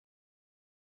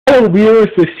Hello viewers,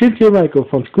 this is Cynthia Michael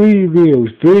from Screen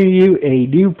Reviews, bringing you a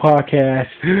new podcast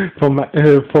for my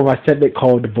segment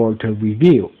called the Boruto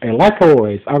Review. And like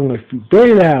always, I'm going to speak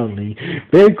very loudly,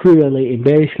 very clearly, and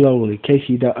very slowly in case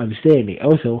you don't understand me.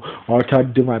 Also, I'll try to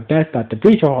do my best not to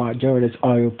be so hard during this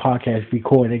audio podcast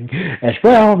recording as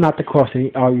well, not to cause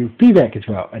any audio feedback as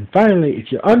well. And finally,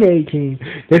 if you're under 18,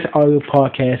 this audio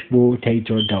podcast will retain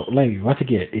your adult language. Once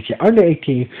again, if you're under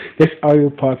 18, this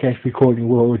audio podcast recording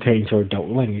will retain your adult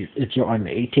language. If you're under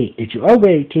 18. If you're over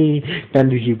 18, then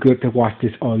you're good to watch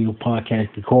this audio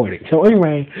podcast recording. So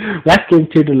anyway, let's get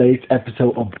into the latest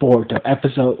episode of Boruto,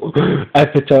 episode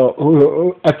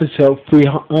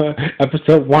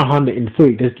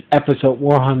 103. This is episode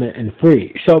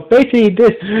 103. So basically,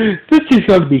 this is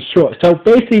going to be short. So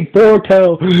basically,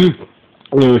 Boruto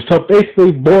was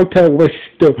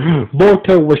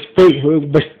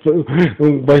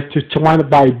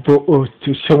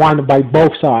surrounded by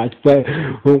both sides, but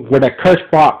with a curse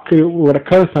from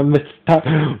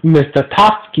Mr.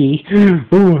 Toski.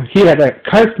 He had a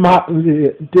curse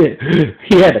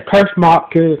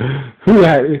mark. Who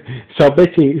had, so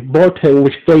basically Boruto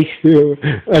was faced in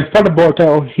front of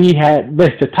Boruto. He had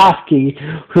Mr. Toski,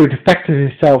 who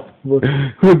defected himself, who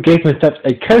gave himself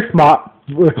a curse mark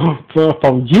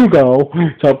from Yugo.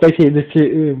 So basically,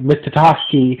 Mr.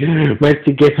 Toski managed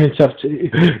to give himself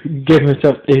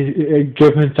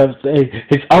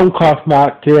his own curse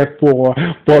mark. Therefore,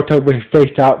 Boruto was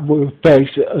faced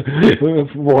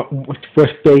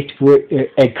with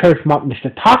a curse mark, Mr.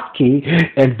 Toski,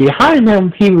 and behind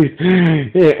him he was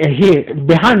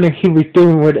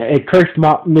dealing with a curse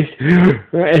mark,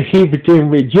 and he was dealing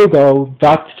with Yugo,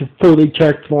 about to fully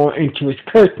transform into his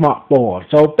curse mark form.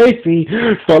 So basically,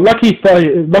 so lucky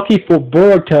for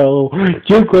Boruto,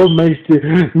 Yugo managed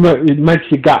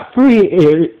to got free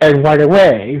and went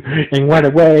away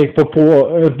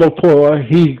before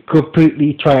he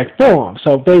completely transformed.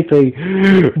 So basically,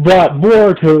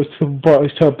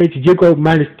 Yugo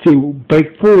managed to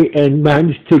break free and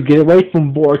managed to get away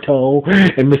from Boruto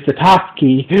and Mr.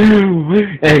 Toski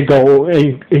and go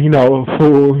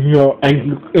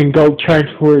and go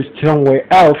transfer somewhere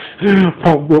else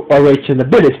from away to the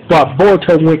business. But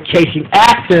Boruto went chasing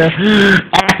after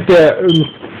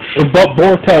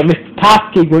Boruto and Mr.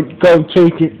 Toski would go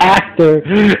chasing after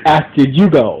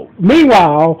Yugo.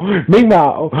 Meanwhile,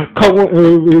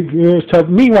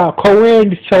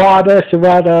 Koen, Sawada,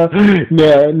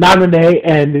 Nanane,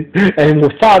 and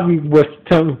Wasabi was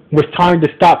trying to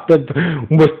stop the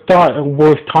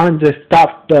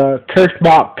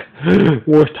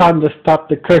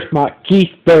curse mark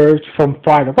geese birds from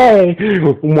flying away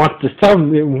once the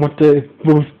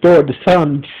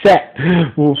sun set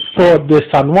for the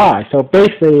sunrise. So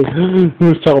basically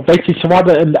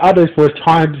Sawada and the others were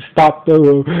trying to stop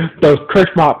those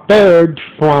curse mark birds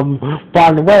from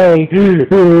flying away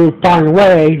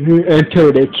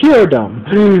until they killed them.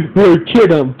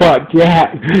 But they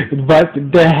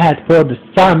had for the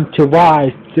sun to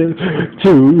rise to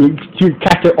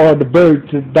capture all the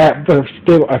birds that were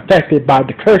still affected by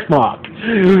the curse mark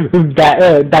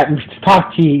that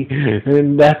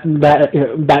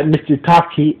Mr.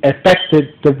 Toski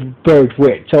affected the birds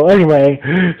with. So anyway,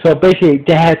 so basically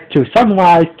they had to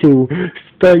sunrise to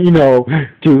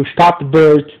stop the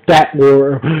birds that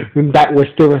were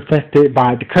still affected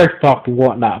by the curse mark and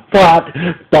whatnot. But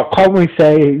Coleman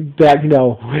say that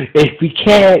if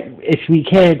we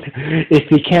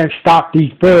can't stop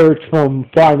these birds from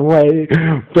flying away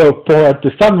before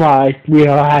the sunrise,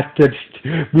 we'll have to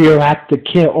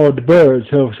kill all the birds.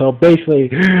 So basically,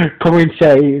 Cohen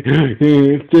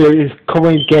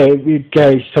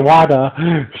gave Sawada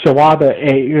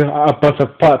a bunch of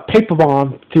paper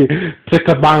bombs to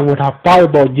combine with her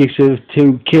fireball uses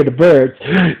to kill the birds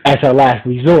as a last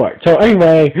resort. So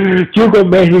anyway, Yugo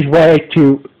made his way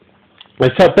to.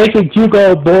 So basically,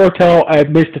 Yugo, Boruto,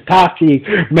 and Mr. Toski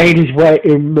made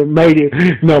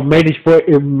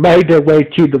their way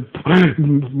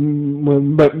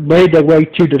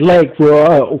to the lake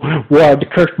where the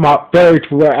curse mark birds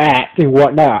were at and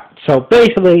whatnot. So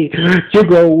basically,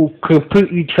 Yugo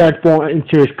completely transformed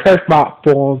into his curse mark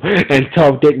form, and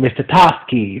so did Mr.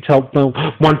 Toski. So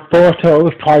when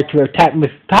Boruto tried to attack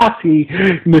Mr. Toski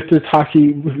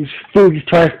fully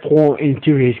transformed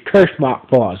into his curse mark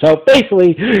form. So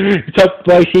basically,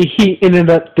 he ended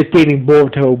up defeating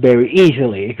Boruto very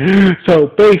easily. So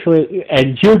basically,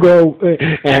 and Yugo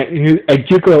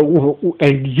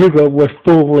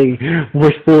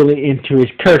was fully into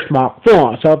his curse mark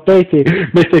form. So basically,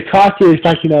 Mr. Katsu is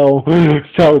like,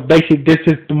 so basically this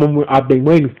is the moment I've been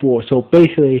waiting for. So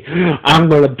basically, I'm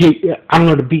gonna beat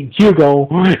Jugo,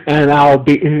 and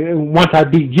once I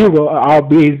beat Jugo, I'll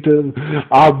be the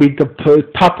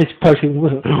toughest person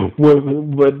with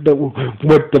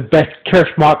the best curse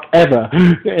mark ever,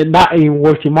 and not even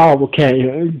Worshimaro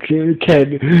can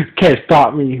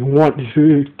stop me.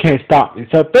 Can't stop me.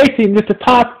 So basically, Mr.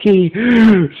 Toski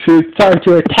started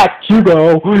to attack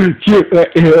Jugo.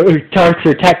 Started to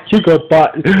attack Jugo,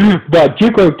 but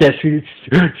Jugo just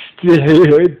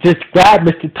grabbed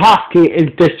Mr. Toski and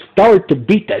just started to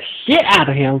beat the shit out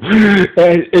of him.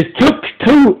 And it took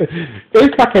two.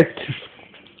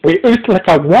 It's like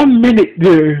a 1 minute.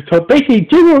 So basically,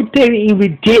 Jugo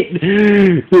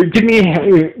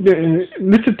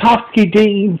Mr. Toski didn't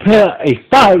even put a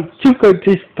fight. Jugo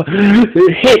just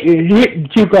hit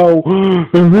Jugo.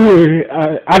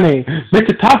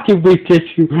 Mr. Toski was just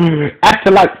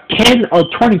after like 10 or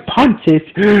 20 punches.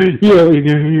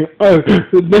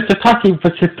 Mr. Toski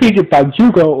was defeated by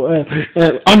Jugo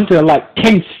under like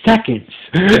 10 seconds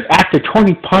after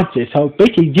 20 punches. So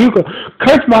basically, Jugo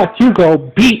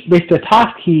beat Mr.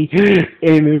 Toski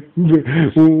and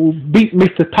beat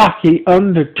Mr. Toski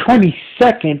under 20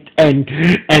 seconds and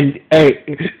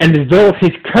dissolved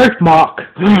his curse mark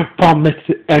from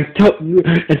took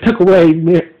away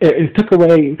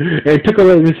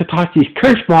Mr. Toski's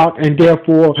curse mark, and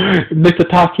therefore Mr.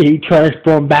 Toski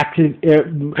transformed back to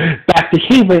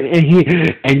human,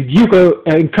 and Jugo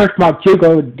and curse mark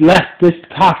Jugo left Mr.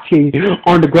 Toski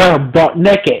on the ground butt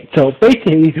naked. So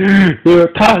basically,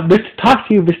 Mr.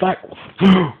 Toski was like,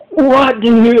 what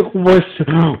was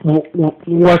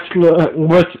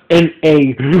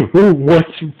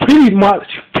pretty much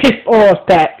pissed off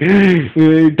that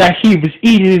he was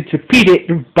easily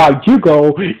defeated by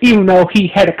Jugo, even though he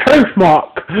had a curse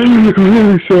mark.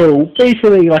 So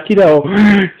basically,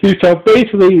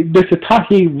 Mr.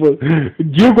 Toski,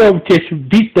 Jugo just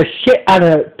beat the shit out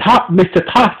of Mr.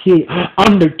 Toski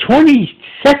under 20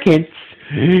 seconds.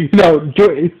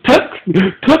 Took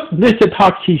Mr.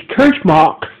 Toxi's curse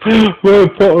mark, took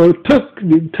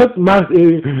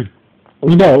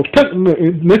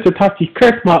Mr. Toxi's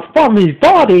curse mark from his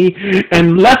body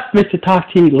and left Mr.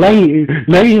 Toxi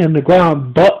laying on the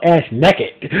ground butt ass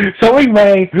naked. So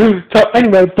anyway,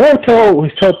 Boruto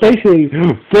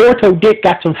did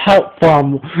got some help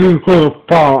from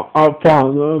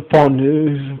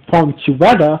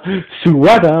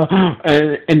Suwada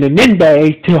and the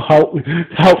Ninbei to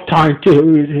help trying to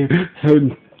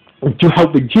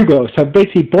help with Jugo. So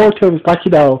basically, Boruto was like,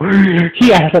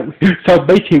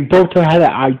 Boruto had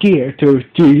an idea to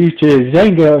use his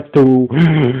Zenga to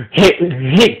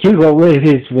hit Jugo with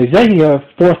his Zenga,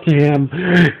 forcing him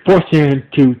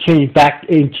to change back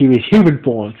into his human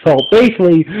form. So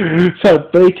basically,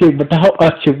 with the help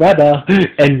of Shirada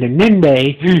and the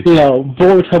Ninbei,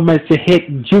 Boruto managed to hit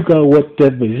Jugo with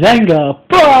the Zenga,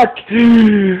 but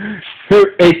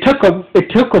it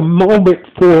took a moment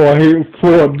for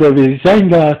the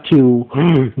Zenga to.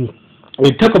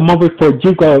 It took a moment for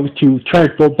Jugo to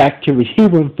transform back to his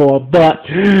human form, but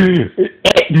so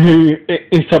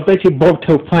basically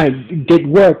Boruto's plan did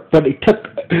work, but it took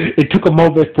a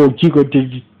moment for Jugo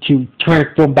to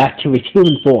transform back to his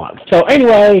human form. So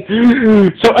anyway,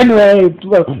 with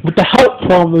the help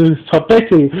from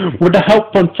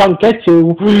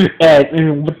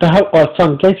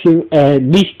Sangetsu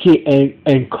and Nishiki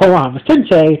and Koran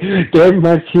Sensei, they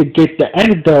managed to get the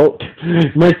antidote,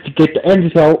 and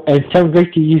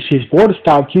Sangetsu used his water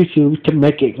style jutsu to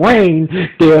make it rain,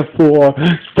 therefore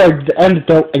spread the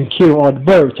antidote and kill all the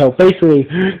birds. So basically,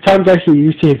 Sangetsu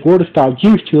used his water style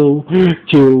jutsu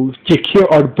to kill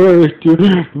all the birds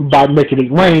by making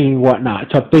it rain and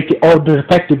whatnot. So basically, all the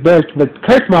affected birds with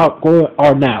curse mark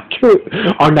are now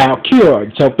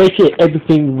cured. So basically,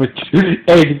 everything was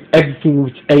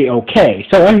a-okay.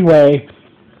 So anyway,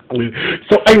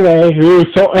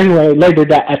 later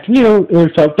that afternoon,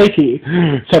 so basically,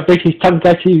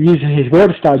 Sangetsu using his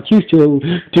water style jutsu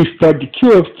to spread the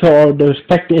cure so the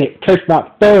affected curse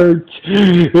mark birds,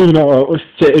 save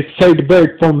the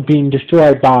birds from being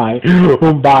destroyed by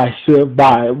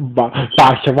Shirada's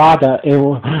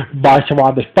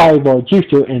fireball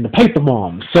jutsu and the paper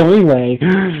bomb. So anyway,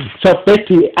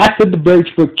 after the birds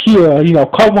were cured,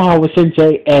 Komaha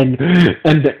Sensei and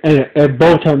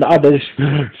Boruto and the others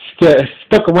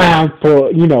stuck around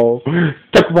for,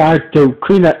 stuck around to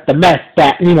clean up the mess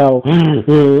that,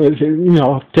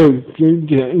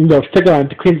 stick around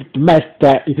to clean up the mess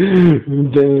that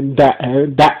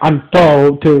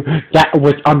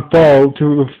was unfold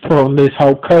from this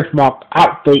whole curse mark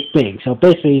outbreak thing. So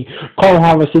basically,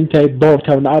 Konohama Sensei,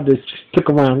 Boruto, and others stuck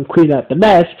around and cleaned up the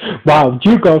mess, while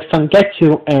Jugo,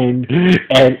 Sangetsu, and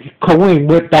Koen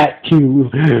went back to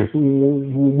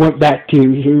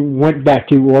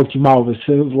Orochimaru's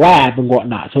lab and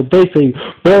whatnot. So basically,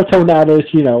 Boruto and others,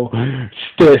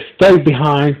 stayed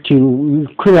behind to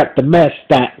clean up the mess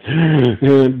that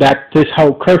this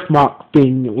whole curse mark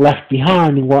being left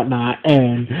behind and whatnot,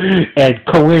 and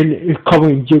Koen,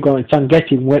 Jugo, and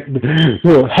Sangetsu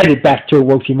headed back to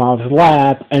Orochimaru's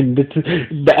lab, and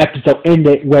the episode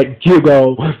ended with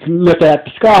Jugo looking at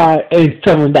the sky and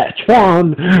summoning that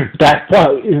swan, that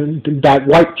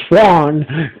white swan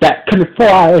that couldn't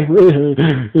fly,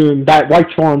 that white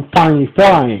swan finally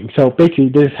flying. So basically,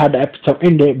 this is how the episode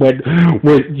ended with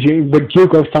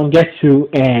Jugo, Sangetsu,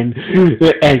 and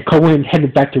Koen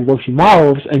headed back to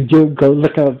Orochimaru's, and Jugo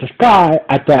looking at the sky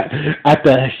at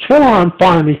the swan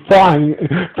finally flying,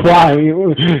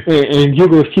 and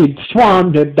Jugo see the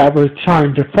swan that was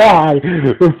trying to fly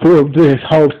for this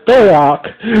whole story arc.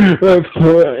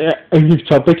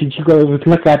 So basically, Jugo was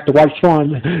looking at the white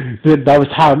swan that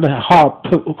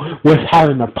was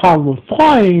having a problem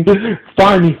flying,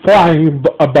 finally flying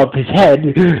above his head,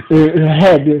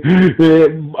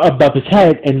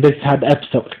 and this is how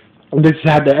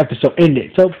the episode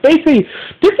ended. So basically,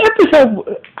 this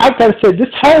episode, I gotta say,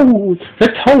 this whole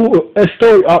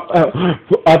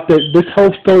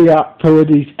story arc for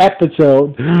these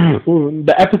episodes,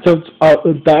 the episode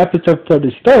for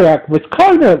the story arc was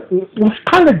kind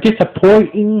of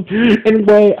disappointing in a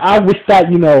way. I wish that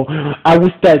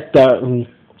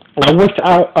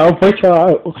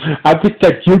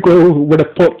Jugo would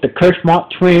have put the curse mark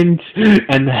twins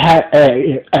and had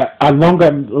a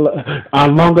longer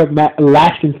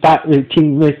lasting fight with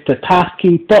Team Mr.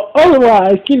 Toski. But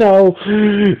otherwise,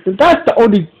 that's the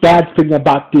only bad thing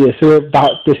about the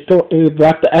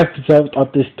episodes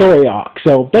of the story arc.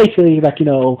 So basically,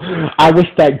 I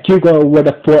wish that Jugo would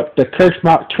have put the curse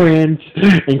mark twins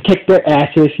and kicked their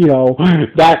asses.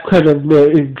 That could have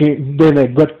been a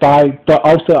good fight. But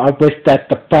also, I wish that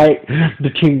the fight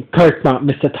between Kurtzmark,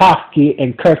 Mr. Toski,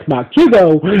 and Kurtzmark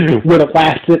Jugo would have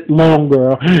lasted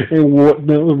longer, and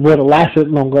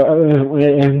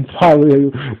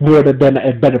probably would have been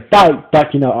a better fight.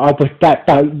 But I wish that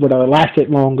fight would have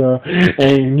lasted longer,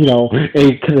 and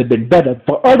it could have been better.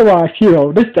 But otherwise,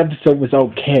 this episode was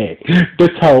okay.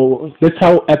 This whole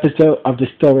episode of the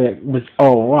story was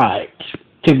alright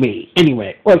to me.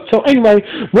 Anyway, what do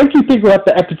you think about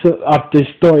the episode of the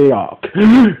story arc? Of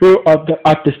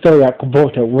the story arc of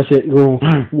Boruto?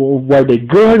 Were they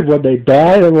good? Were they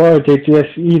bad? Or were they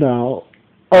just,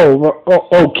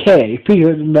 okay? Please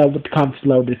let me know with the comments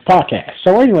below this podcast.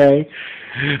 So anyway,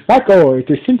 like always,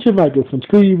 this is Michael from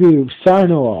Screen Review,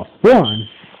 sign off. 1.